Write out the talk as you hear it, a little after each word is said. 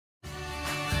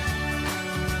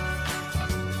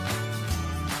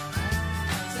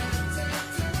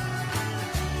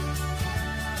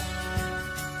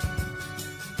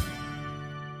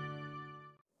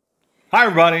Hi,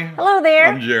 everybody. Hello there.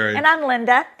 I'm Jerry. And I'm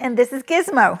Linda, and this is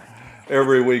Gizmo.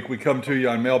 Every week we come to you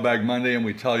on Mailbag Monday and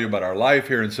we tell you about our life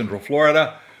here in Central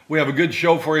Florida. We have a good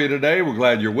show for you today. We're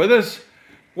glad you're with us.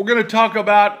 We're going to talk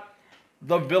about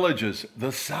the villages,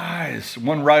 the size.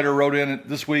 One writer wrote in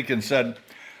this week and said,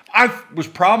 I was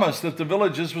promised that the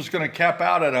villages was going to cap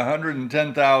out at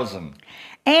 110,000.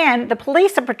 And the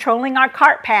police are patrolling our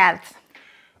cart paths.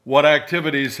 What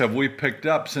activities have we picked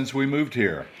up since we moved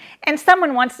here? And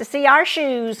someone wants to see our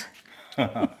shoes.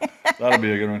 That'll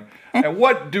be a good one. And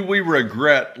what do we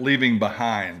regret leaving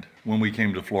behind when we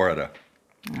came to Florida?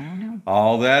 I don't know.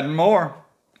 All that and more.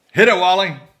 Hit it,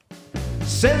 Wally.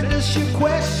 Send us your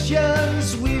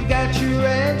questions, we've got your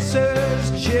answers.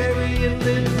 Jerry and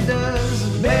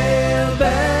Linda's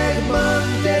Mailbag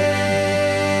Monday.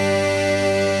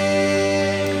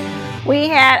 We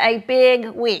had a big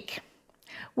week.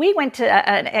 We went to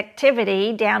an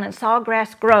activity down in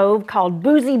Sawgrass Grove called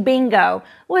Boozy Bingo.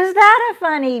 Was that a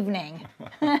fun evening?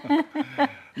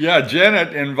 Yeah,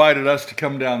 Janet invited us to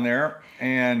come down there,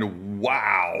 and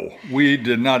wow, we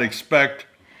did not expect.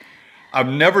 I've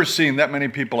never seen that many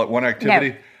people at one activity,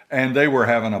 No. and they were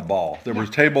having a ball. There was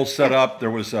tables set up.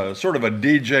 There was a, sort of a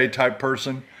DJ type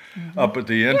person up at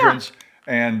the entrance,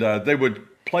 and they would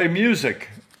play music,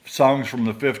 songs from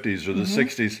the 50s or the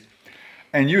 60s.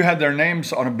 And you had their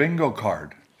names on a bingo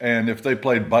card. And if they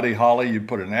played Buddy Holly, you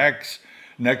put an X.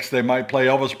 Next, they might play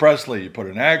Elvis Presley. You put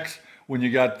an X. When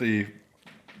you got the,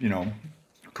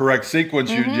 correct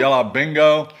sequence, you'd yell out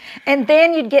bingo. And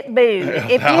then you'd get booed.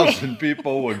 1,000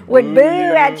 people would boo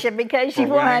you at you because you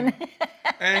for won.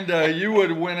 And you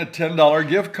would win a $10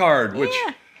 gift card, which you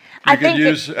I could think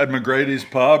use at McGrady's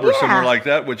Pub or somewhere Yeah. like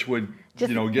that, which would,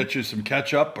 get you some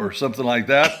ketchup or something like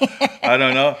that. I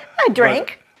don't know. A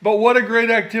drink. But what a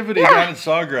great activity down at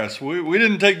Sawgrass. We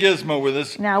didn't take Gizmo with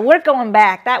us. No, we're going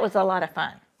back. That was a lot of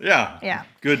fun. Yeah. Yeah.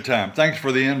 Good time. Thanks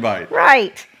for the invite.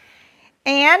 Right.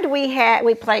 And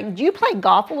you played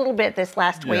golf a little bit this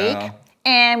last week.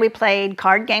 And we played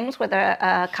card games with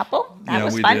a couple. That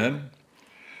was fun. We did.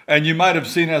 And you might have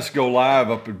seen us go live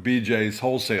up at BJ's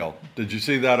Wholesale. Did you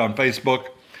see that on Facebook?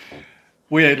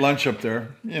 We ate lunch up there,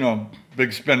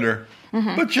 big spender.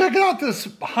 But check out this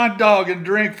hot dog and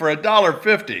drink for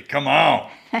 $1.50. Come on.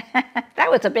 That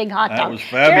was a big hot dog. That was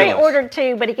fabulous. Jerry ordered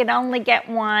two, but he could only get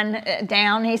one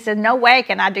down. He said, no way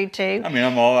can I do two. I mean,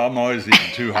 I'm always eating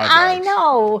two hot dogs. I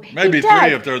know. Maybe He three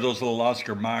does. if they're those little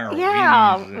Oscar Mayer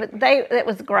Yeah, wings. it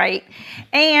was great.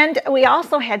 And we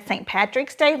also had St.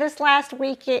 Patrick's Day this last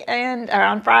weekend, or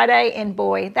on Friday, and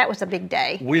boy, that was a big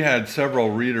day. We had several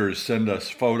readers send us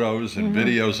photos and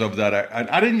videos of that.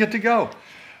 I didn't get to go.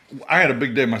 I had a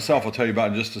big day myself, I'll tell you about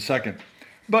in just a second.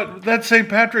 But that St.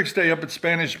 Patrick's Day up at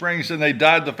Spanish Springs, and they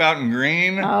dyed the fountain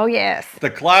green. Oh, yes. The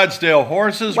Clydesdale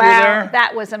horses were Wow, there.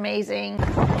 that was amazing.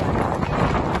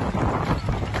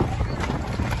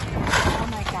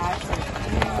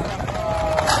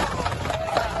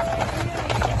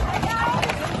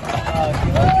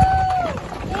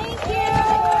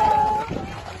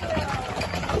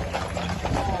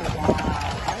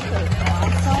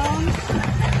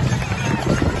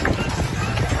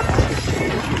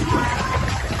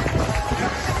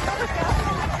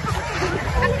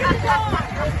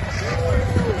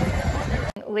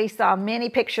 We saw many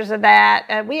pictures of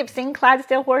that. We have seen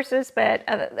Clydesdale horses, but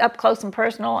up close and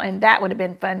personal, and that would have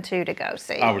been fun too to go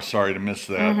see. I was sorry to miss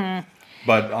that.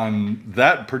 But on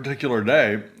that particular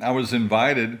day, I was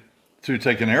invited to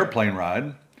take an airplane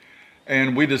ride,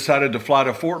 and we decided to fly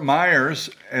to Fort Myers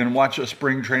and watch a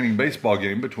spring training baseball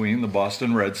game between the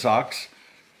Boston Red Sox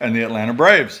and the Atlanta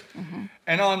Braves.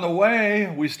 And on the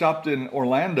way, we stopped in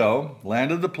Orlando,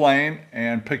 landed the plane,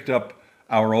 and picked up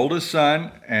our oldest son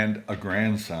and a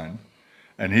grandson.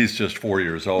 And he's just 4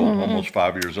 years old, almost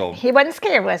 5 years old. He wasn't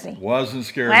scared, was he? Wasn't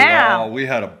scared at all. We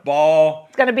had a ball.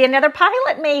 It's going to be another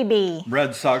pilot, maybe.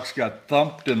 Red Sox got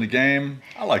thumped in the game.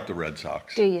 I like the Red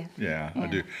Sox. Do you? Yeah, I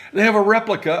do. They have a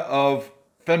replica of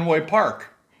Fenway Park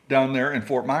down there in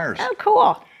Fort Myers. Oh,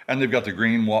 cool. And they've got the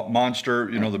green monster,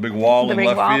 the big wall The in big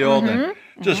left wall. field. And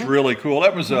just really cool.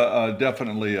 That was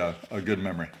definitely a good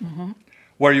memory.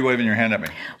 Why are you waving your hand at me?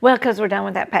 Well, because we're done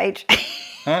with that page.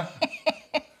 Huh?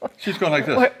 She's going like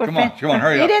this. Come on,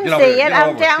 hurry You up. didn't Get over see here. it. Get I'm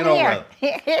over down Get over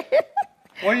here. it.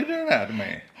 Why are you doing that to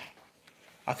me?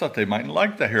 I thought they might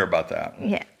like to hear about that.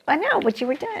 Yeah, I know, but you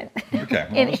were done. Okay,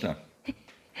 well, it's done.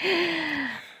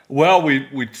 Well,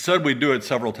 we said we'd do it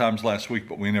several times last week,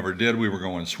 but we never did. We were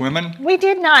going swimming. We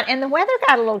did not, and the weather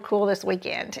got a little cool this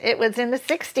weekend. It was in the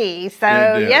 60s, so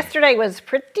It did. yesterday was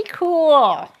pretty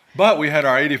cool. But we had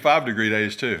our 85-degree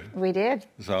days too. We did.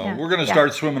 So Yeah. we're going to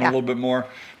start swimming a little bit more.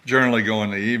 Generally go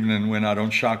in the evening when I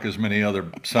don't shock as many other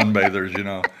sunbathers, you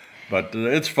know. But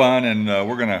it's fun, and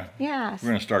we're gonna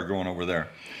start going over there.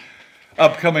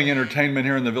 Upcoming entertainment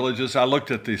here in the Villages. I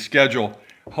looked at the schedule.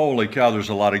 Holy cow, there's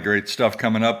a lot of great stuff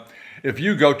coming up. If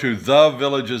you go to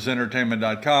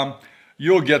thevillagesentertainment.com,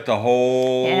 you'll get the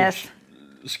whole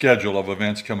schedule of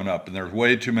events coming up, and there's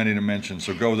way too many to mention.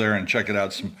 So go there and check it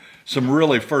out. Some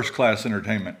really first-class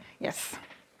entertainment. Yes.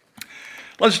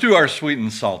 Let's do our sweet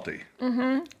and salty.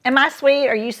 Mm-hmm. Am I sweet?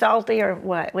 Are you salty, or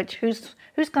what? Who's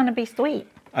going to be sweet?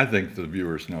 I think the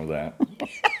viewers know that.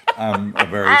 I'm a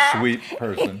very sweet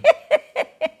person.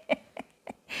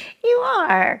 You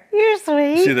are. You're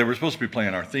sweet. See, they were supposed to be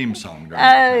playing our theme song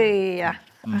during yeah.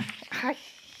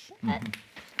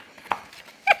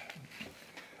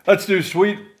 Let's do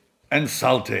sweet and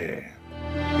salty.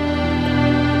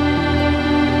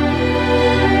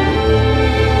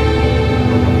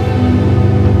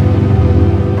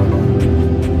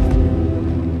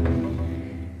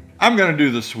 I'm going to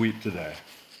do the sweet today.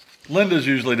 Linda's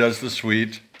usually does the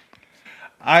sweet.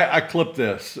 I clip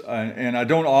this, and I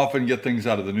don't often get things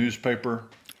out of the newspaper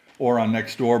or on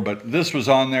Nextdoor, but this was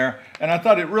on there, and I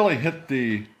thought it really hit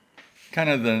the kind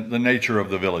of the nature of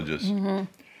the Villages. Mm-hmm.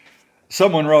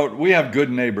 Someone wrote, "We have good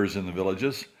neighbors in the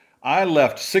Villages. I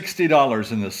left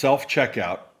 $60 in the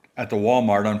self-checkout at the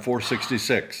Walmart on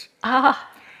 466.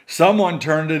 Someone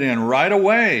turned it in right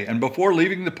away, and before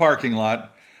leaving the parking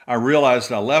lot, I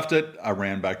realized I left it. I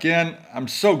ran back in. I'm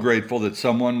so grateful that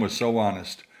someone was so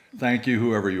honest. Thank you,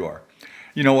 whoever you are."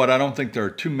 You know what? I don't think there are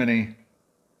too many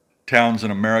towns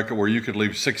in America where you could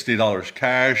leave $60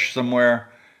 cash somewhere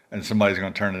and somebody's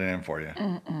going to turn it in for you.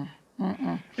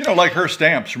 You know, like her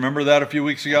stamps. Remember that a few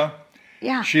weeks ago?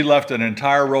 Yeah. She left an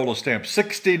entire roll of stamps,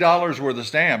 $60 worth of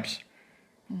stamps,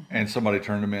 and somebody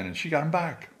turned them in, and she got them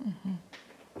back.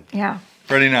 Yeah.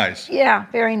 Pretty nice. Yeah,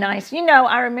 very nice. You know,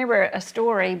 I remember a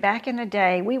story back in the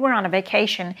day. We were on a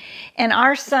vacation, and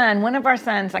our son, one of our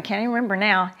sons, I can't even remember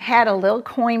now, had a little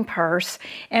coin purse,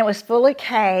 and it was full of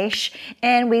cash.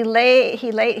 And he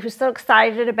was so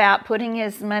excited about putting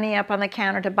his money up on the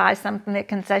counter to buy something at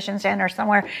concession stand or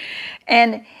somewhere.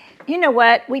 And you know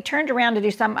what? We turned around to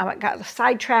do something. I got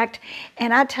sidetracked,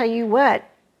 and I tell you what,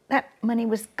 that money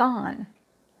was gone.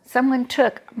 Someone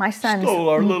took my son's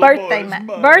birthday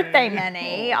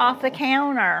money off the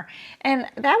counter. And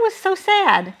that was so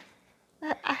sad.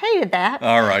 I hated that.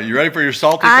 All right. You ready for your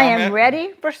salty I comment? am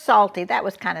ready for salty. That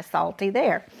was kind of salty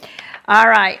there. All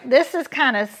right. This is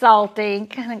kind of salty.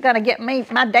 Kind of going to get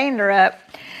my dander up.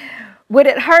 Would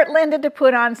it hurt Linda to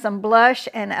put on some blush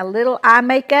and a little eye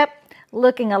makeup?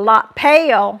 Looking a lot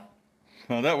pale.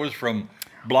 Well, that was from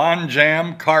Blonde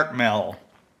Jam Cartmel.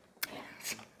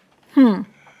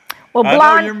 Well,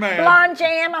 blonde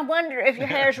jam, I wonder if your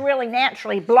hair's really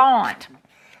naturally blonde.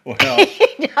 Well,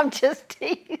 I'm just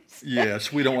teasing.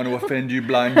 Yes, we don't want to offend you,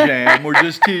 Blonde Jam. We're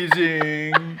just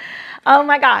teasing. Oh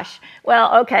my gosh.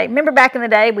 Well, okay. Remember back in the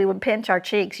day we would pinch our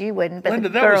cheeks. You wouldn't, but Linda,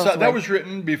 the girls would. that was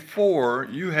written before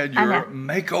you had your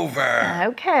makeover.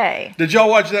 Okay. Did y'all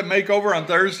watch that makeover on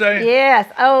Thursday?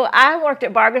 Yes. Oh, I worked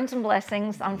at Bargains and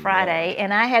Blessings on Friday,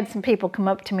 and I had some people come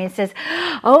up to me and says,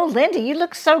 "Oh, Linda, you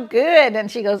look so good."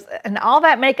 And she goes, "And all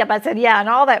that makeup?" I said, "Yeah, and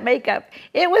all that makeup."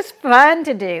 It was fun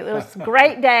to do. It was a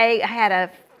great day. I had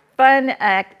a fun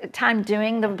time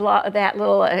doing that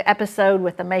little episode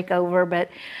with the makeover, but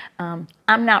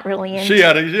I'm not really into it. She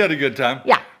had a good time.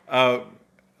 Yeah.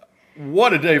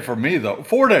 What a day for me, though.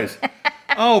 4 days.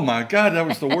 Oh, my God, that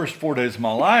was the worst 4 days of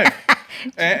my life.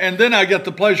 And then I get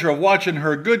the pleasure of watching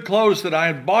her good clothes that I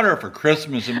had bought her for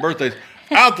Christmas and birthdays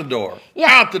out the door. Yeah,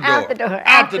 out the door. Out the door.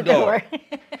 Out the door.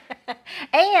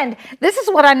 And this is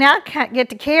what I now get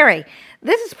to carry.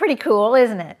 This is pretty cool,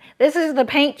 isn't it? This is the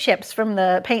paint chips from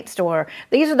the paint store.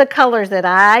 These are the colors that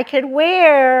I could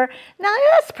wear. Now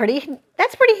that's pretty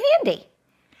handy.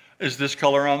 Is this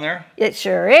color on there? It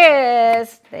sure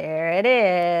is. There it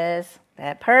is.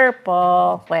 That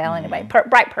purple. Well, anyway,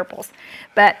 bright purples.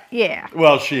 But yeah.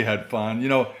 Well, she had fun, you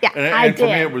know. Yeah, and for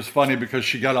me, it was funny because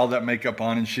she got all that makeup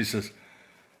on and she says,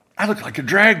 "I look like a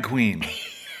drag queen."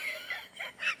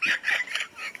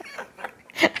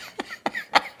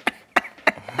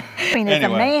 It's a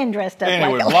man dressed up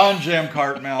like a... Blonde Jam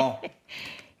Cartmel.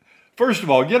 First of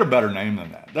all, get a better name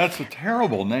than that. That's a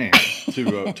terrible name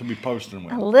to be posting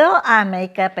with. A little eye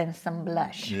makeup and some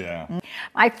blush. Yeah.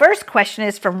 My first question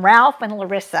is from Ralph and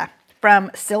Larissa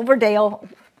from Silverdale,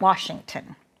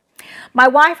 Washington. My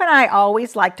wife and I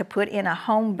always like to put in a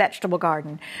home vegetable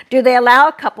garden. Do they allow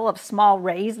a couple of small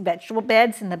raised vegetable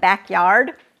beds in the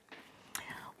backyard?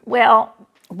 Well,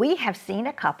 we have seen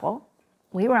a couple.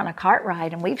 We were on a cart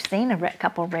ride, and we've seen a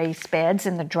couple raised beds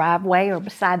in the driveway or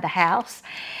beside the house.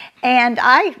 And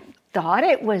I thought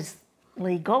it was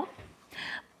legal.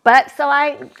 But so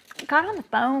I got on the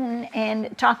phone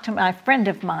and talked to my friend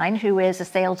of mine who is a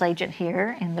sales agent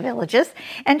here in the Villages,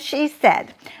 and she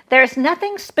said, there's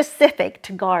nothing specific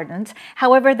to gardens.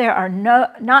 However, there are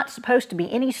not supposed to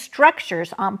be any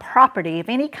structures on property of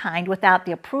any kind without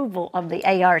the approval of the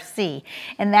ARC,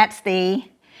 and that's the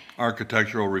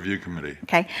Architectural Review Committee.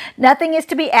 Okay. Nothing is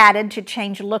to be added to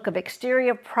change the look of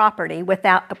exterior property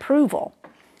without approval.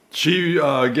 She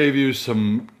gave you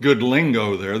some good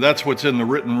lingo there. That's what's in the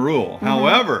written rule.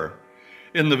 However,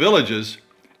 in the Villages,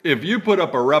 if you put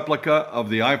up a replica of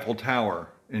the Eiffel Tower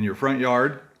in your front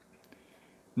yard,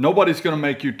 nobody's going to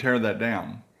make you tear that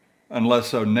down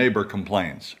unless a neighbor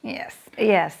complains. Yes,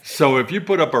 yes. So if you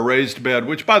put up a raised bed,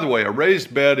 which, by the way, a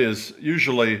raised bed is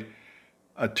usually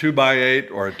a 2x8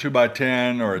 or a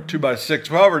 2x10 or a 2x6,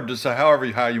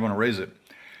 however high you want to raise it,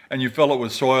 and you fill it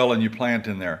with soil and you plant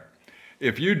in there.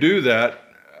 If you do that,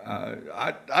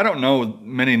 I don't know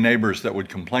many neighbors that would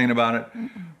complain about it,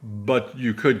 but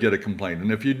you could get a complaint.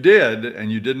 And if you did,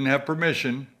 and you didn't have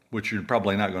permission, which you're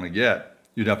probably not going to get,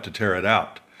 you'd have to tear it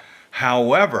out.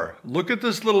 However, look at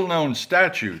this little known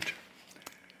statute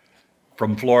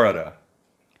from Florida.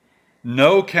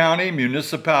 No county,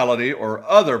 municipality, or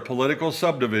other political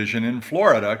subdivision in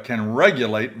Florida can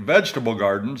regulate vegetable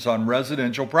gardens on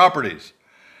residential properties.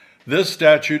 This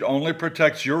statute only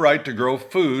protects your right to grow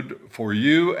food for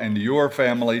you and your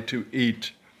family to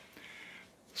eat.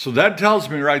 So that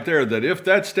tells me right there that if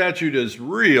that statute is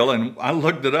real, and I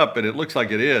looked it up and it looks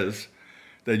like it is,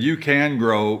 that you can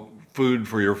grow food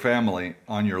for your family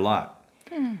on your lot.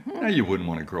 Now, you wouldn't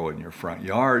want to grow it in your front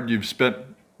yard. You've spent,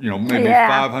 maybe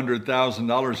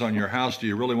 $500,000 on your house. Do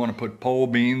you really want to put pole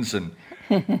beans and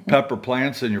pepper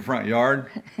plants in your front yard?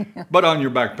 But on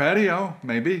your back patio,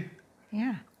 maybe.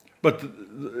 Yeah. But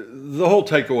the whole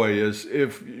takeaway is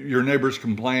if your neighbors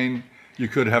complain, you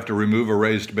could have to remove a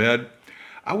raised bed.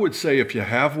 I would say if you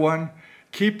have one,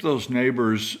 keep those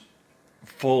neighbors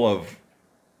full of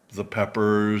the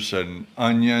peppers and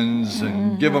onions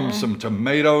and give them some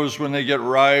tomatoes when they get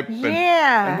ripe. And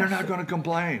they're not going to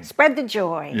complain. Spread the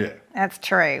joy. Yeah. That's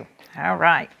true. All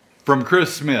right. From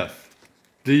Chris Smith,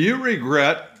 do you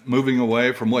regret moving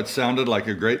away from what sounded like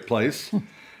a great place?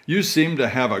 You seem to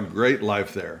have a great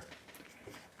life there.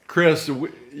 Chris,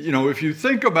 if you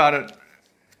think about it,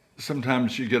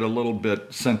 sometimes you get a little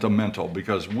bit sentimental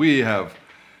because we have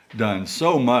done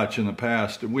so much in the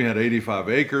past. We had 85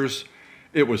 acres.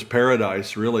 It was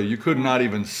paradise, really. You could not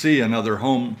even see another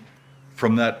home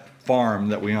from that farm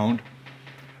that we owned.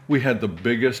 We had the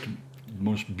biggest,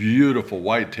 most beautiful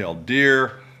white-tailed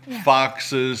deer,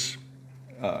 foxes,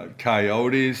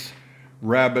 coyotes,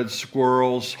 rabbits,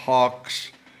 squirrels, hawks,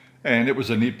 and it was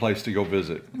a neat place to go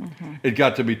visit. It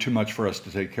got to be too much for us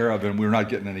to take care of, and we were not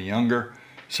getting any younger.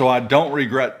 So I don't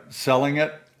regret selling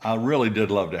it. I really did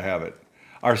love to have it.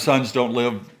 Our sons don't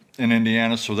live in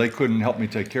Indiana, so they couldn't help me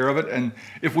take care of it. And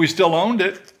if we still owned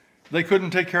it, they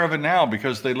couldn't take care of it now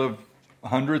because they live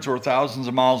hundreds or thousands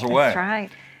of miles away. That's right.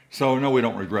 So no, we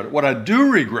don't regret it. What I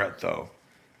do regret, though,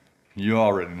 you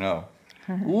already know,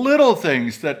 little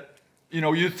things that,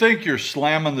 you think you're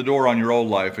slamming the door on your old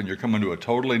life and you're coming to a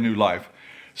totally new life.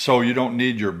 So you don't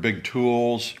need your big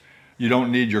tools. You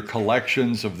don't need your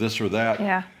collections of this or that.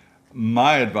 Yeah.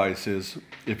 My advice is,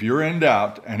 if you're in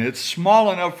doubt and it's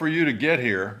small enough for you to get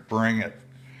here, bring it.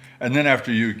 And then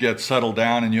after you get settled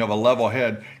down and you have a level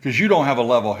head, because you don't have a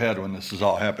level head when this is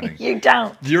all happening. You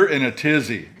don't. You're in a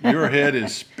tizzy. Your head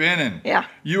is spinning. Yeah.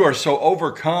 You are so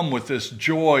overcome with this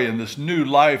joy and this new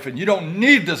life, and you don't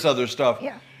need this other stuff.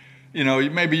 Yeah.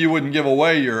 Maybe you wouldn't give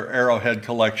away your arrowhead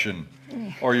collection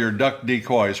or your duck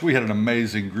decoys. We had an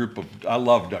amazing group of, I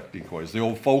love duck decoys, the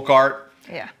old folk art.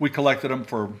 Yeah. We collected them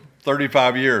for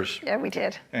 35 years. Yeah, we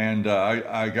did. And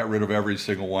I got rid of every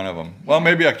single one of them. Well,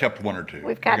 maybe I kept one or two.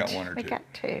 We got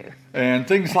two. And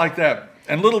things like that.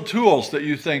 And little tools that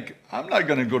you think, I'm not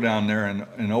going to go down there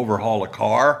and overhaul a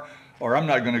car, or I'm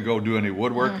not going to go do any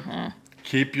woodwork.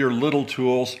 Keep your little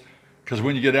tools, because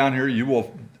when you get down here, you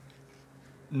will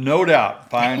no doubt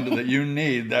find that you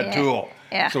need that tool.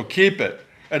 Yeah. So keep it.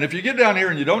 And if you get down here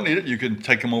and you don't need it, you can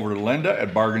take them over to Linda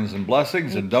at Bargains and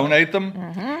Blessings and donate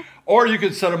them. Or you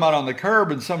could set them out on the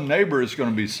curb, and some neighbor is going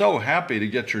to be so happy to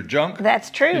get your junk. That's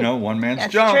true. One man's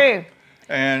That's junk. True.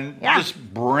 And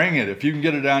just bring it. If you can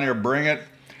get it down here, bring it.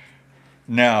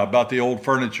 Now, about the old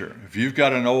furniture. If you've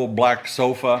got an old black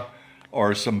sofa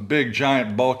or some big,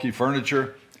 giant, bulky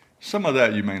furniture, some of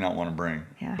that you may not want to bring.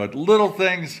 Yeah. But little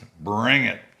things, bring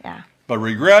it. Yeah. But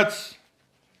regrets,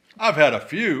 I've had a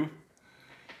few,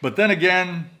 but then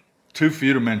again, too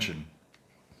few to mention.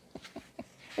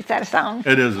 Is that a song?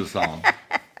 It is a song.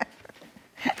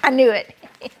 I knew it.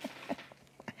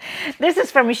 This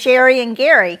is from Sherry and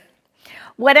Gary.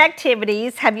 What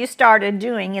activities have you started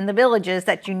doing in the villages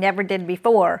that you never did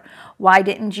before? Why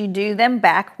didn't you do them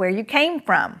back where you came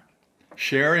from?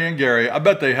 Sherry and Gary. I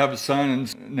bet they have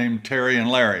sons named Terry and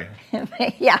Larry.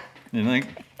 Yeah. You think?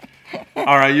 All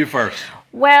right, you first.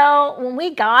 Well, when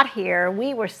we got here,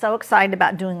 we were so excited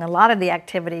about doing a lot of the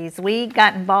activities. We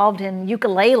got involved in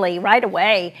ukulele right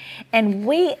away, and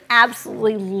we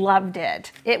absolutely loved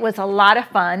it. It was a lot of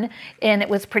fun, and it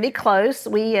was pretty close.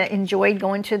 We enjoyed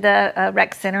going to the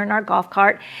rec center in our golf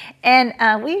cart, and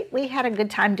we had a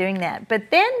good time doing that.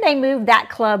 But then they moved that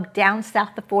club down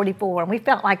south of 44, and we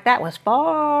felt like that was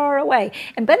far away.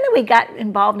 And then we got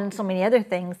involved in so many other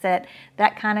things that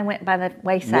kind of went by the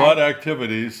wayside. What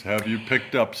activities have you picked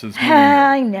up since moving here?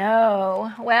 I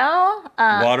know. Well,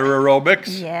 Water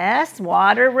aerobics? yes,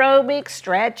 water aerobics,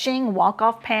 stretching,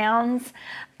 walk-off pounds.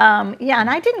 Yeah, and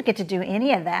I didn't get to do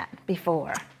any of that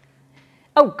before.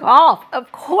 Oh, golf,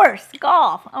 of course,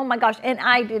 golf. Oh my gosh, and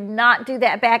I did not do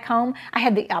that back home. I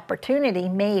had the opportunity,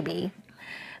 maybe.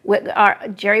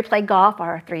 Jerry played golf,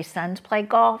 our three sons played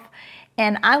golf,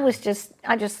 and I just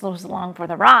was along for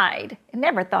the ride. I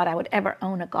never thought I would ever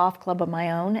own a golf club of my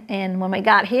own, and when we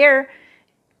got here,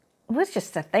 it was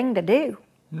just a thing to do.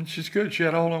 She's good. She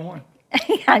had a hole-in-one.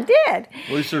 Yeah, I did. At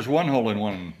least there's one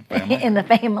hole-in-one in the family. In the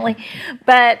family.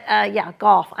 But yeah,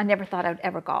 golf. I never thought I would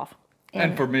ever golf.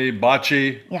 And for me,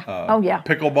 bocce, Yeah. Oh, yeah.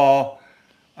 pickleball.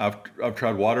 I've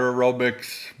tried water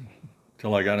aerobics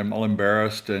till I got him all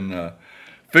embarrassed. And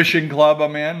fishing club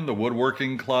I'm in, the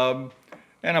woodworking club.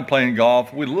 And I'm playing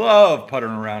golf. We love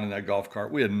puttering around in that golf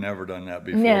cart. We had never done that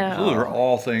before. No. Those are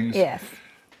all things. Yes.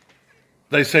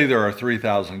 They say there are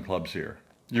 3,000 clubs here.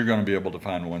 You're going to be able to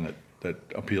find one that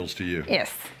appeals to you.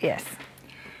 Yes. Yes.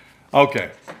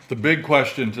 Okay, the big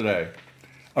question today.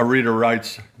 A reader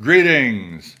writes,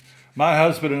 "Greetings. My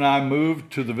husband and I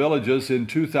moved to the villages in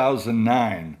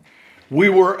 2009. We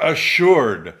were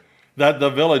assured that the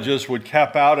villages would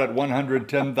cap out at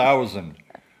 110,000.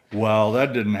 Well,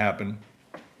 that didn't happen."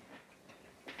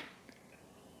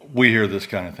 We hear this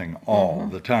kind of thing all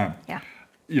the time. Yeah.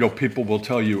 You know, people will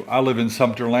tell you, I live in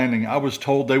Sumter Landing. I was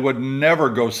told they would never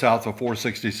go south of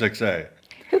 466A.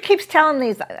 Who keeps telling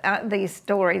these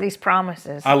stories, these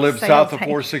promises? I live Sales south of tape.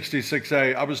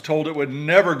 466A. I was told it would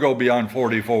never go beyond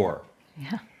 44.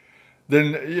 Yeah.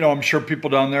 Then, you know, I'm sure people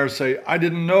down there say, I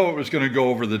didn't know it was going to go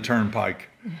over the turnpike.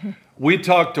 We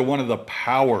talked to one of the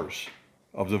powers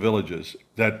of the villages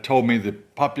that told me the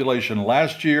population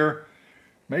last year,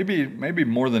 maybe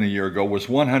more than a year ago, was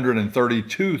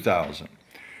 132,000.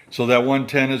 So that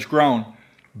 110 has grown.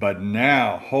 But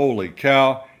now, holy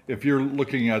cow, if you're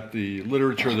looking at the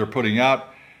literature they're putting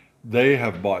out, they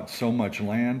have bought so much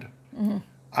land.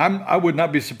 I would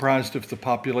not be surprised if the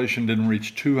population didn't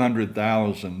reach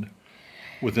 200,000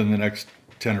 within the next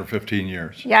 10 or 15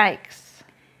 years. Yikes.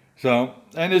 So,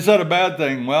 and is that a bad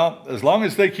thing? Well, as long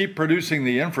as they keep producing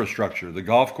the infrastructure, the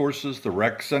golf courses, the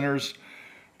rec centers,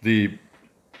 the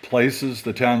places,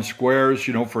 the town squares,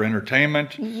 you know, for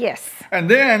entertainment. Yes. And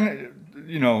then,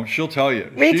 you know, she'll tell you,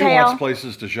 she Retail. wants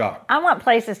places to shop. I want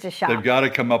places to shop. They've got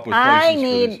to come up with places I for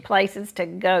need these. places to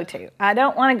go to. I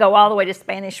don't want to go all the way to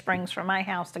Spanish Springs from my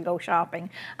house to go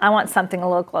shopping. I want something a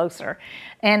little closer.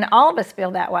 And all of us feel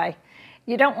that way.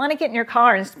 You don't want to get in your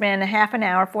car and spend a half an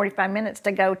hour, 45 minutes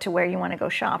to go to where you want to go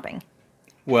shopping.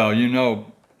 Well, you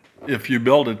know, if you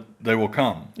build it, they will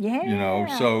come. Yeah. You know,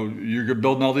 so you're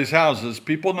building all these houses.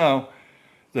 People know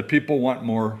that people want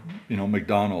more, you know,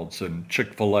 McDonald's and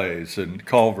Chick-fil-A's and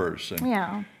Culver's and,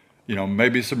 Yeah. you know,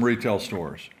 maybe some retail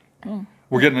stores.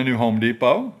 We're getting a new Home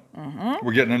Depot.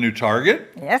 We're getting a new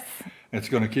Target. Yes. It's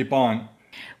going to keep on.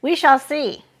 We shall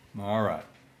see. All right.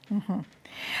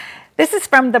 This is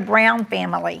from the Brown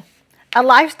family. A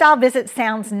lifestyle visit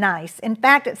sounds nice. In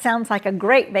fact, it sounds like a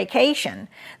great vacation.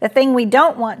 The thing we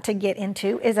don't want to get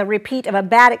into is a repeat of a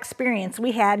bad experience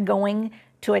we had going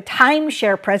to a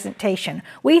timeshare presentation.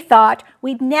 We thought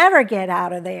we'd never get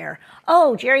out of there.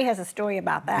 Oh, Jerry has a story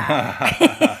about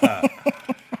that.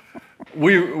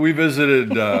 We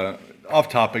visited, off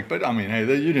topic, but I mean, hey,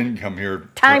 you didn't come here for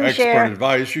Timeshare. expert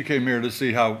advice. You came here to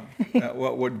see how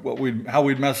how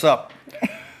we'd mess up.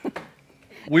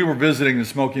 We were visiting the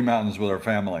Smoky Mountains with our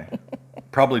family,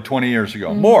 probably 20 years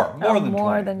ago. More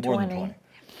than 20.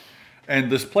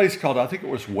 And this place called, I think it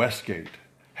was Westgate,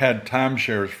 had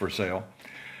timeshares for sale.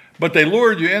 But they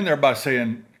lured you in there by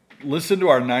saying, listen to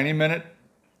our 90-minute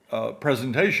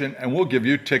presentation and we'll give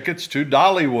you tickets to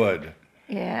Dollywood.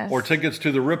 Yes. or tickets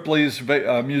to the Ripley's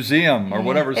museum or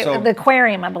whatever. So the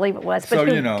aquarium, I believe it was, but So,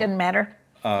 who, you know, didn't matter.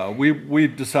 we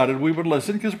decided we would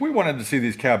listen because we wanted to see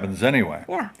these cabins anyway.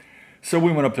 Yeah. So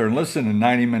we went up there and listened, and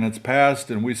 90 minutes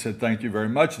passed, and we said, thank you very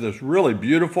much. That's really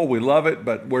beautiful. We love it,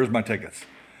 but where's my tickets?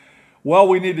 Well,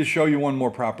 we need to show you one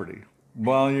more property.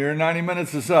 Well, your 90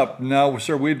 minutes is up. No,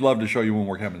 sir, we'd love to show you one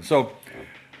more cabin. So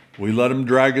we let them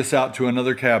drag us out to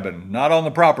another cabin. Not on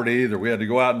the property either. We had to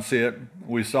go out and see it.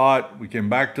 We saw it. We came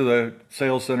back to the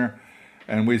sales center,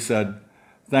 and we said,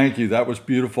 thank you. That was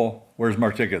beautiful. Where's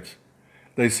my tickets?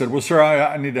 They said, well, sir,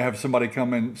 I need to have somebody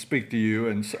come and speak to you.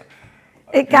 And so,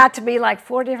 It got to be like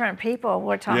 4 different people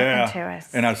were talking to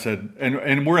us. And I said,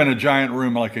 and we're in a giant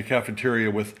room like a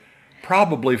cafeteria with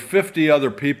probably 50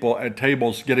 other people at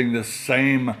tables getting this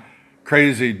same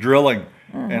crazy drilling.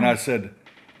 And I said,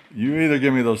 you either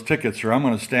give me those tickets or I'm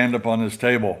going to stand up on this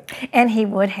table. And he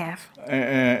would have.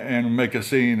 And make a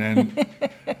scene. And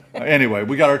anyway,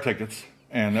 we got our tickets,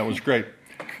 and that was great.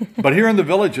 But here in the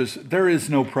Villages, there is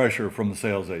no pressure from the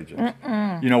sales agent.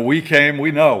 You know, we came,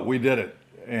 we know, we did it.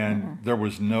 And there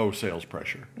was no sales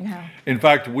pressure. No. In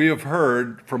fact, we have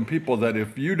heard from people that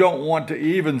if you don't want to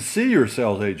even see your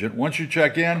sales agent, once you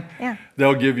check in,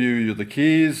 they'll give you the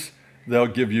keys, they'll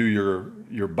give you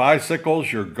your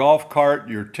bicycles, your golf cart,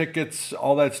 your tickets,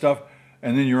 all that stuff,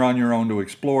 and then you're on your own to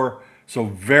explore. So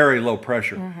very low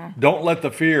pressure. Don't let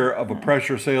the fear of a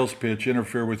pressure sales pitch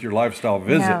interfere with your lifestyle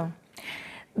visit. No.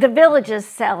 The Villages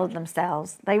sell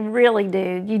themselves. They really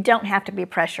do. You don't have to be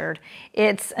pressured.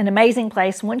 It's an amazing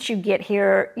place. Once you get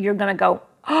here, you're going to go,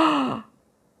 oh,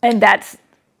 and that's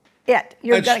it.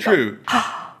 That's true.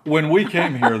 When we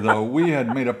came here, though, we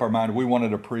had made up our mind we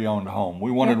wanted a pre-owned home.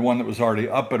 We wanted one that was already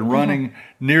up and running,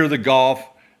 near the golf,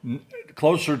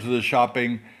 closer to the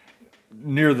shopping,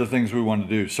 near the things we wanted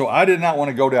to do. So I did not want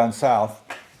to go down south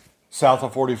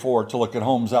of 44 to look at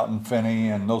homes out in Finney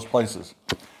and those places.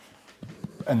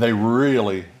 And they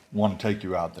really want to take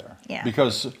you out there. Yeah.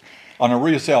 Because on a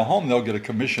resale home, they'll get a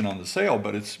commission on the sale,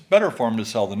 but it's better for them to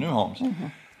sell the new homes.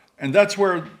 And that's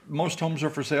where most homes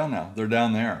are for sale now. They're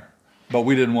down there. But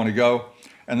we didn't want to go,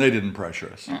 and they didn't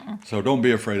pressure us. So don't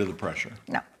be afraid of the pressure.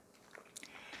 No.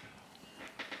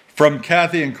 From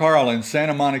Kathy and Carl in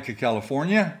Santa Monica,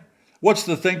 California. What's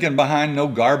the thinking behind no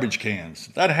garbage cans?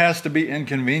 That has to be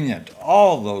inconvenient.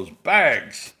 All those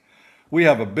bags. We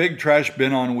have a big trash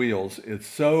bin on wheels. It's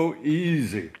so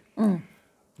easy.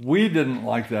 We didn't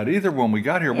like that either when we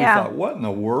got here. We thought, what in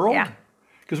the world?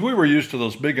 Because we were used to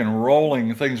those big and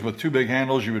rolling things with 2 big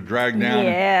handles you would drag down.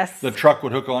 Yes. The truck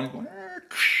would hook on.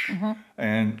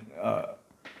 And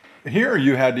here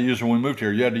you had to use, when we moved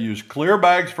here, you had to use clear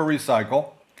bags for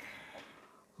recycle,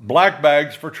 black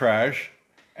bags for trash,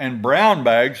 and brown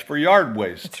bags for yard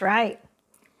waste. That's right.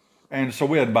 And so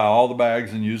we had to buy all the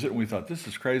bags and use it. And we thought, this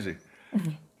is crazy.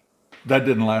 That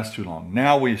didn't last too long.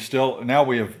 Now we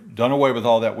have done away with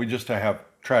all that. We just have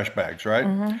trash bags,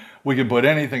 right? We can put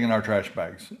anything in our trash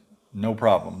bags. No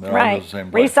problem. They're all the same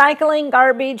place. Recycling,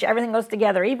 garbage, everything goes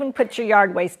together. Even put your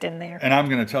yard waste in there. And I'm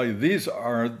going to tell you, these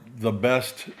are the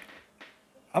best.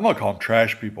 I'm going to call them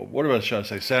trash people. What should I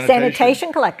say?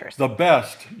 Sanitation collectors. The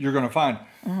best you're going to find.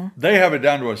 They have it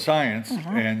down to a science,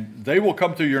 and they will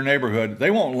come through your neighborhood.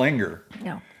 They won't linger.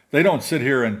 No. They don't sit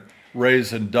here and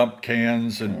raise and dump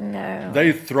cans, and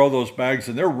they throw those bags,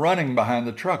 and they're running behind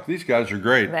the truck. These guys are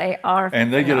great. They are.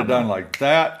 And they get it done like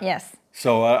that. Yes.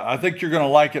 So I think you're going to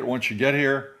like it once you get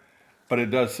here, but it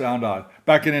does sound odd.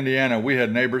 Back in Indiana, we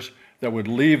had neighbors that would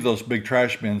leave those big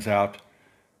trash bins out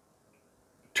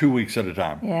 2 weeks at a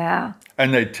time. Yeah.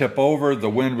 And they'd tip over, the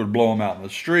wind would blow them out in the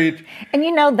street. And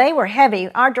you know, they were heavy.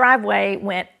 Our driveway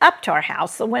went up to our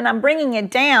house. So when I'm bringing it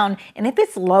down, and if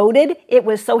it's loaded, it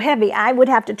was so heavy, I would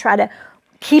have to try to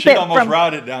keep She'd it almost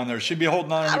ride it down there. She'd be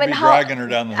holding on and be dragging her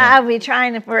down the hill. I'd be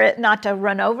trying for it not to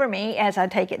run over me as I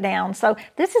take it down. So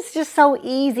this is just so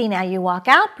easy now. You walk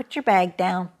out, put your bag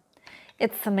down.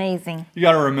 It's amazing. You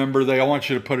got to remember, I want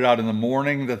you to put it out in the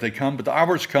morning that they come, but the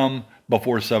hours come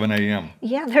before 7 a.m.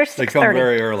 Yeah, they're 6:30. They come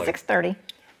very early. 6:30.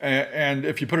 And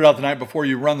if you put it out the night before,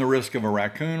 you run the risk of a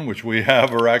raccoon, which we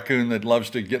have a raccoon that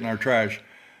loves to get in our trash,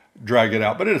 drag it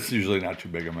out. But it's usually not too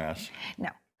big a mess. No.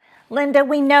 Linda,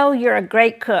 we know you're a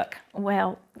great cook.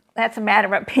 Well, that's a matter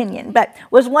of opinion, but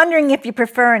was wondering if you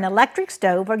prefer an electric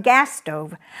stove or gas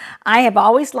stove. I have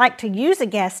always liked to use a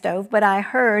gas stove, but I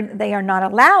heard they are not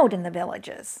allowed in the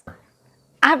Villages.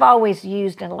 I've always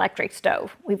used an electric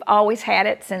stove. We've always had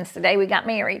it since the day we got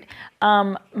married.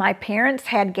 My parents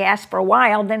had gas for a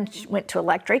while, then went to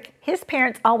electric. His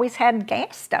parents always had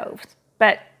gas stoves,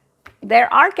 but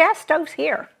there are gas stoves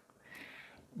here.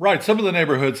 Right, some of the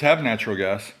neighborhoods have natural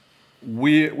gas.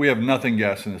 we have nothing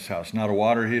gas in this house. Not a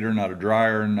water heater, not a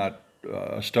dryer, not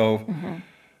a stove.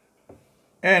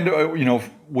 And, you know,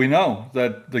 we know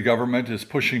that the government is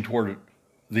pushing toward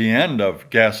the end of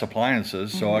gas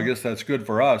appliances, so I guess that's good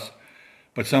for us.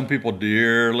 But some people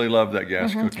dearly love that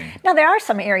gas cooking. Now, there are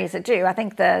some areas that do. I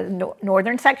think the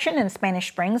northern section in Spanish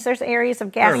Springs, there's areas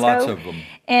of gas There are lots stove. of them.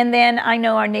 And then I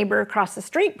know our neighbor across the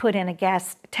street put in a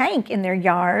gas tank in their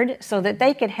yard so that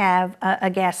they could have a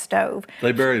gas stove.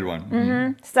 They buried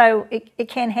one. So it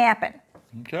can happen.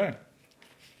 Okay.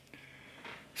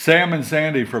 Sam and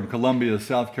Sandy from Columbia,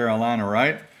 South Carolina,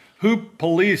 right? Who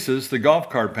polices the golf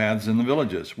cart paths in the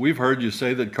villages? We've heard you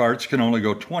say that carts can only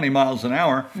go 20 miles an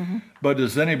hour, but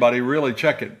does anybody really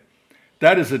check it?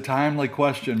 That is a timely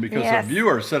question because a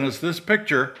viewer sent us this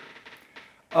picture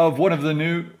of one of the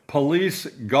new police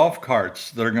golf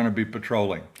carts that are going to be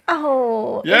patrolling.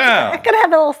 Oh, Yeah. It could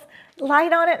have a little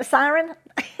light on it, a siren.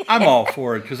 I'm all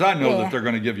for it because I know that they're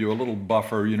going to give you a little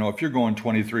buffer. You know, if you're going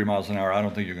 23 miles an hour, I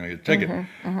don't think you're going to get a ticket.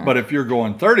 But if you're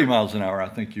going 30 miles an hour, I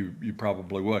think you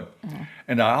probably would.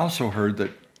 And I also heard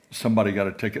that somebody got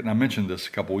a ticket, and I mentioned this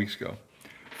a couple weeks ago,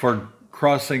 for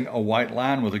crossing a white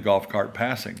line with a golf cart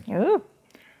passing. Ooh.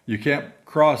 You can't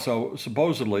cross,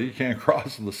 supposedly, you can't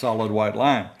cross the solid white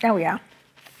line. Oh, yeah.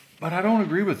 But I don't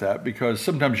agree with that because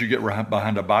sometimes you get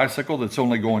behind a bicycle that's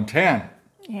only going 10.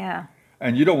 Yeah.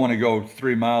 And you don't want to go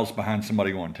 3 miles behind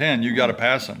somebody going 10. You got to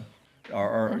pass them.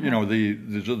 Or you know,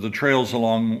 the trails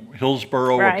along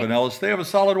Hillsborough or Pinellas, they have a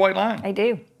solid white line. They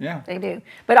do. Yeah. They do.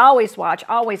 But always watch,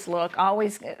 always look,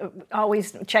 always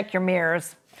check your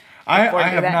mirrors. I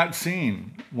have not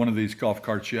seen one of these golf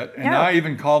carts yet. And I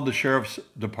even called the sheriff's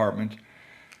department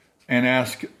and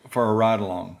asked for a ride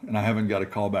along. And I haven't got a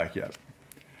call back yet.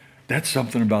 That's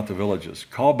something about the villages.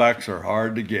 Callbacks are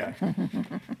hard to get.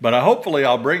 But hopefully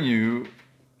I'll bring you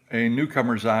a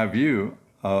newcomer's eye view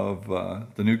of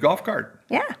the new golf cart.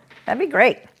 Yeah, that'd be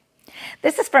great.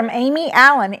 This is from Amy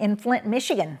Allen in Flint,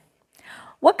 Michigan.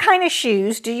 What kind of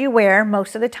shoes do you wear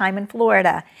most of the time in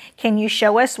Florida? Can you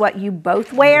show us what you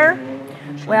both wear?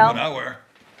 Well, what I wear.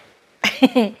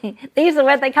 These are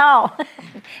what they call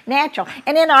natural.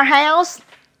 And in our house,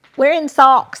 we're in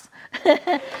socks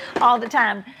all the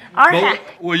time.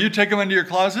 Will you take them into your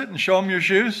closet and show them your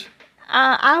shoes?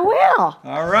 I will.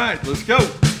 All right, let's go.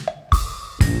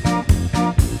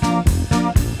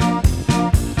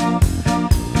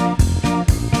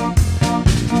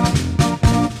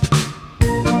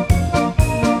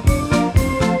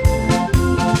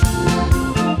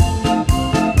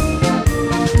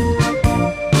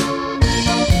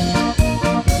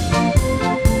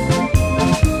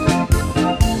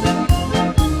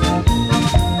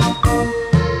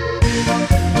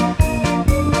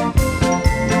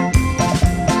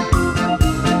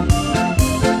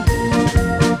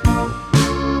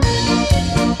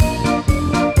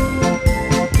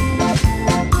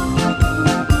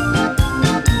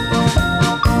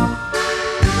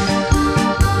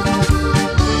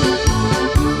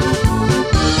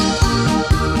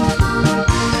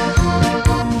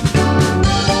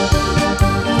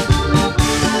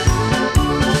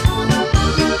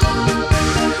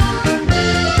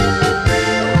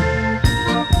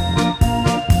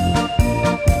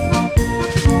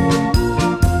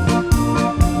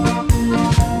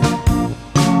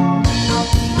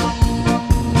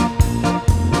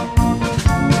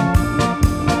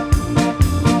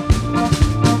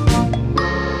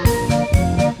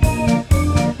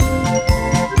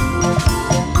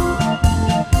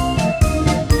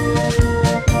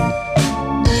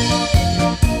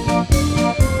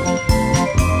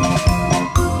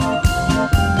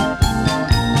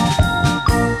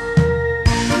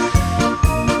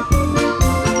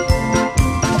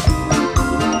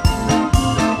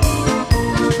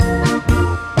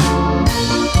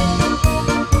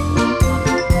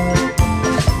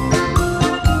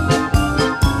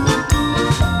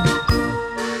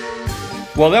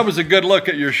 Well, that was a good look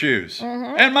at your shoes.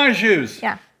 And my shoes.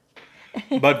 Yeah.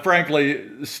 But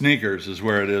frankly, sneakers is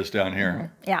where it is down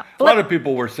here. Yeah. A lot of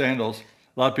people wear sandals.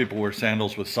 A lot of people wear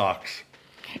sandals with socks.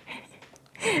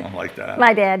 I'm like that.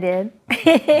 My dad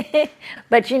did.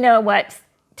 But you know what?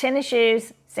 Tennis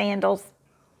shoes, sandals,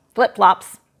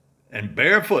 flip-flops. And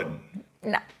barefoot.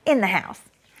 No, in the house,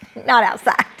 not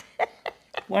outside.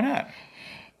 Why not?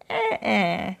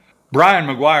 Brian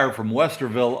McGuire from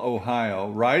Westerville, Ohio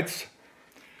writes,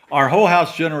 are whole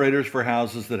house generators for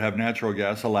houses that have natural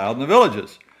gas allowed in the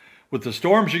villages? With the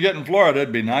storms you get in Florida,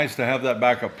 it'd be nice to have that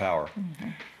backup power.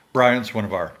 Brian's one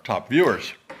of our top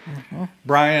viewers.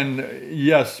 Brian,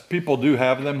 yes, people do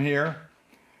have them here,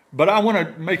 but I want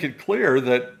to make it clear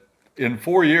that in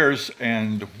 4 years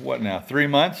and what now, 3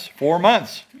 months, 4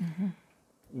 months,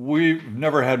 we've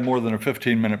never had more than a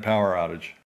 15-minute power outage.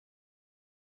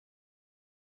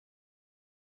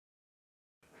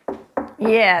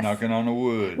 Yes. Knocking on the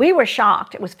wood. We were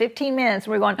shocked. It was 15 minutes.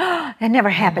 We were going, oh, it never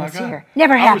happens here.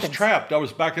 Never happens. I was trapped. I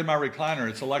was back in my recliner.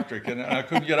 It's electric, and I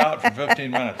couldn't get out for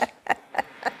 15 minutes.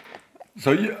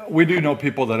 So we do know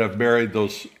people that have buried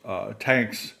those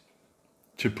tanks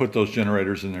to put those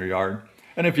generators in their yard.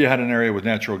 And if you had an area with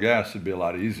natural gas, it'd be a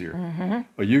lot easier.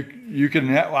 But you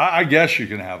can, I guess you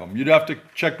can have them. You'd have to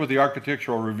check with the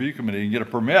Architectural Review Committee and get a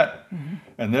permit,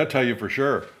 and they'll tell you for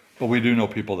sure. But we do know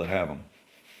people that have them.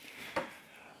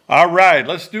 All right,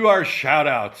 let's do our shout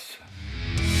outs.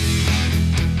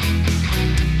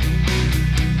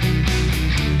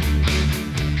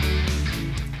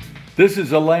 This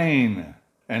is Elaine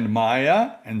and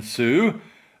Maya and Sue.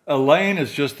 Elaine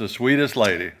is just the sweetest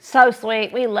lady. So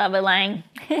sweet. We love Elaine.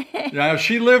 Now,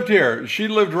 she lived here. She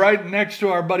lived right next to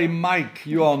our buddy Mike.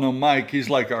 You all know Mike. He's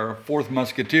like our fourth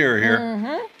musketeer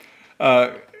here.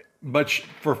 But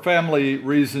for family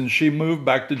reasons, she moved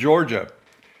back to Georgia.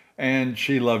 And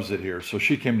she loves it here. So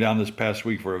she came down this past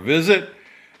week for a visit,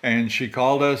 and she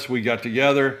called us. We got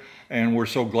together, and we're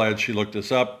so glad she looked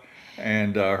us up.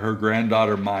 And her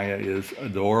granddaughter, Maya, is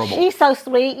adorable. She's so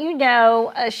sweet. You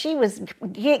know, she was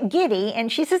giddy,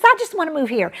 and she says, I just want to move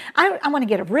here. I want to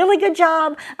get a really good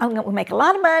job. I'm going to make a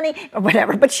lot of money or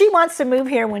whatever. But she wants to move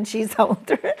here when she's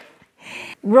older.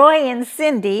 Roy and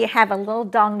Cindy have a little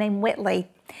dog named Whitley.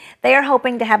 They are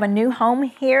hoping to have a new home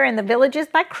here in the Villages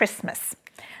by Christmas.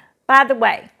 By the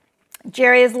way,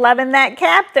 Jerry is loving that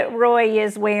cap that Roy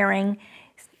is wearing.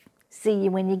 See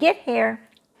you when you get here.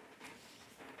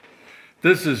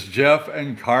 This is Jeff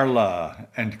and Carla,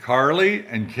 and Carly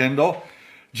and Kendall.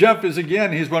 Jeff is,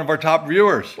 again, he's one of our top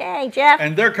viewers. Yay, Jeff.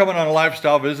 And they're coming on a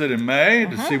lifestyle visit in May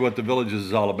to see what the Villages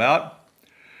is all about.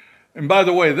 And by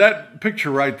the way, that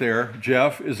picture right there,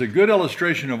 Jeff, is a good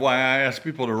illustration of why I ask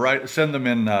people to send them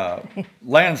in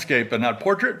landscape and not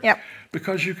portrait. Yep.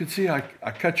 Because you can see I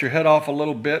cut your head off a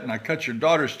little bit, and I cut your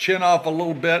daughter's chin off a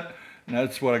little bit. And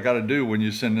that's what I got to do when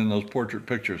you send in those portrait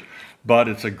pictures. But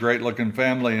it's a great looking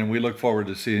family, and we look forward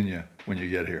to seeing you when you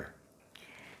get here.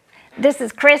 This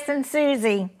is Chris and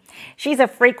Susie. She's a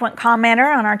frequent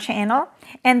commenter on our channel,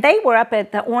 and they were up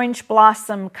at the Orange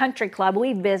Blossom Country Club.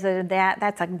 We visited that.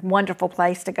 That's a wonderful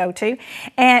place to go to,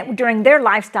 and during their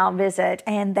lifestyle visit,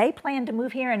 and they plan to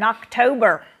move here in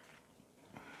October.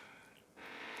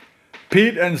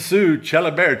 Pete and Sue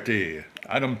Celiberti.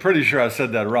 I'm pretty sure I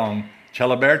said that wrong.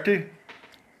 Celiberti?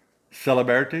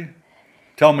 Celiberti?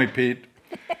 Tell me, Pete.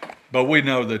 But we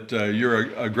know that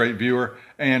you're a great viewer,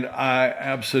 and I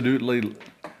absolutely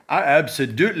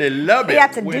love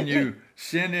it when you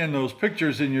send in those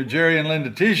pictures in your Jerry and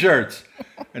Linda t-shirts.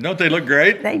 And don't they look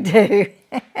great? They do.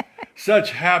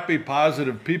 Such happy,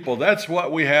 positive people. That's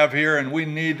what we have here, and we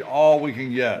need all we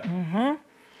can get.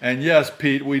 And yes,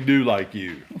 Pete, we do like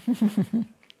you.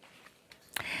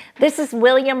 This is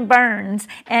William Burns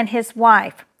and his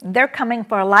wife. They're coming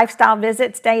for a lifestyle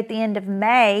visit, stay at the end of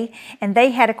May, and they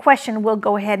had a question. We'll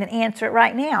go ahead and answer it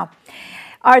right now.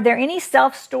 Are there any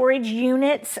self-storage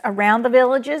units around the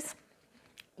Villages?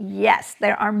 Yes,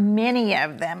 there are many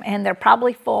of them, and they're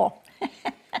probably full.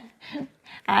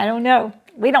 I don't know.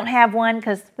 We don't have one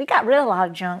because we got rid of a lot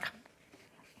of junk.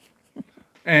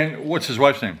 And what's his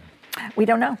wife's name? We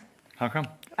don't know. How come?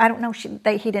 I don't know.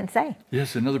 He didn't say.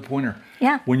 Yes, another pointer.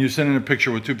 Yeah. When you send in a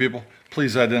picture with two people,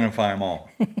 please identify them all.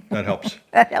 That helps.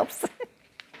 That helps.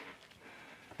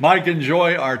 Mike and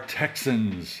Joy are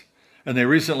Texans, and they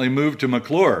recently moved to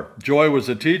McClure. Joy was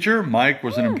a teacher. Mike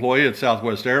was an employee at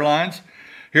Southwest Airlines.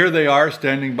 Here they are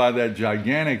standing by that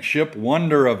gigantic ship,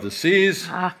 Wonder of the Seas.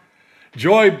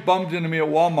 Joy bumped into me at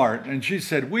Walmart, and she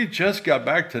said, we just got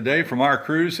back today from our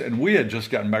cruise, and we had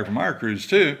just gotten back from our cruise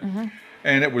too.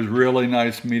 And it was really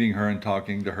nice meeting her and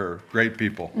talking to her. Great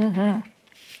people.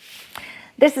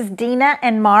 This is Dina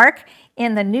and Mark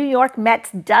in the New York Mets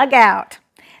dugout.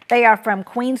 They are from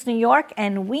Queens, New York,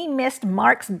 and we missed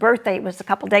Mark's birthday. It was a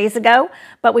couple days ago,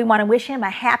 but we want to wish him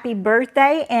a happy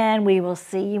birthday, and we will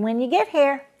see you when you get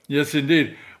here. Yes,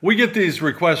 indeed. We get these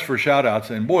requests for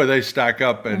shout-outs, and boy, they stack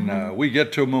up, and we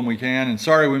get to them when we can. And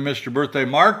sorry we missed your birthday,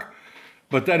 Mark,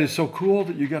 but that is so cool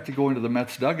that you got to go into the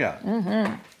Mets dugout.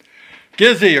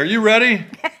 Gizzy, are you ready?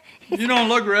 You don't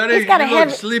look ready. He's got you look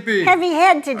sleepy. Heavy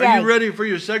head today. Are you ready for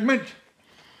your segment?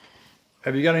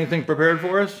 Have you got anything prepared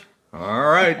for us? All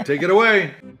right, take it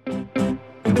away.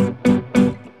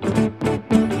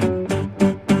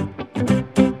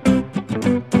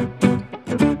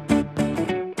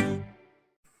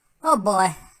 Oh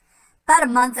boy. About a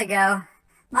month ago,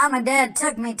 Mom and Dad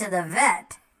took me to the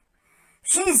vet.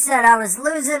 She said I was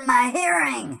losing my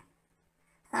hearing.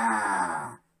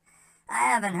 I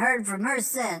haven't heard from her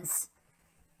since.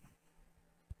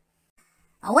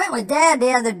 I went with Dad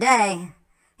the other day.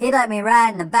 He let me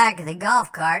ride in the back of the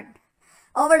golf cart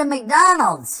over to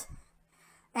McDonald's.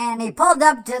 And he pulled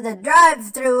up to the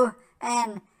drive-thru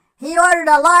and he ordered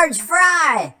a large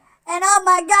fry. And oh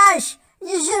my gosh,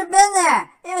 you should have been there.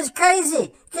 It was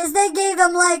crazy because they gave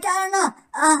him like, I don't know,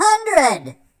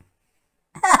 100.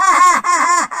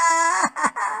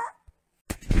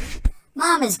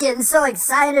 Mom is getting so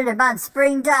excited about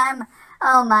springtime.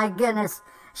 Oh my goodness.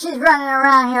 She's running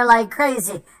around here like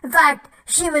crazy. In fact,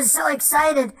 she was so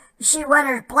excited, she wet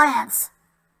her plants.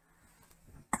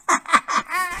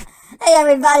 Hey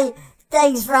everybody,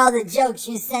 thanks for all the jokes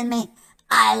you send me.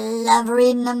 I love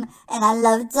reading them and I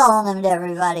love telling them to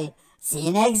everybody. See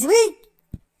you next week.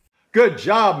 Good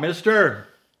job, mister.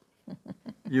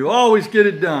 You always get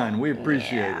it done. We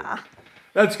appreciate it.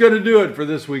 That's going to do it for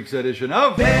this week's edition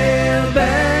of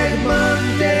Mailbag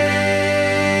Monday.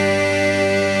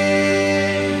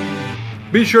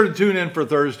 Be sure to tune in for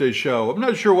Thursday's show. I'm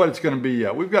not sure what it's going to be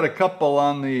yet. We've got a couple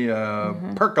on the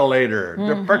percolator.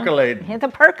 They're percolating. The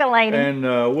percolating. And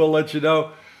we'll let you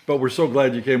know. But we're so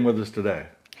glad you came with us today.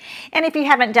 And if you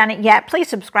haven't done it yet, please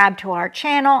subscribe to our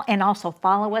channel and also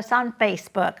follow us on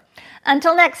Facebook.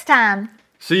 Until next time.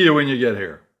 See you when you get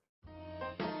here.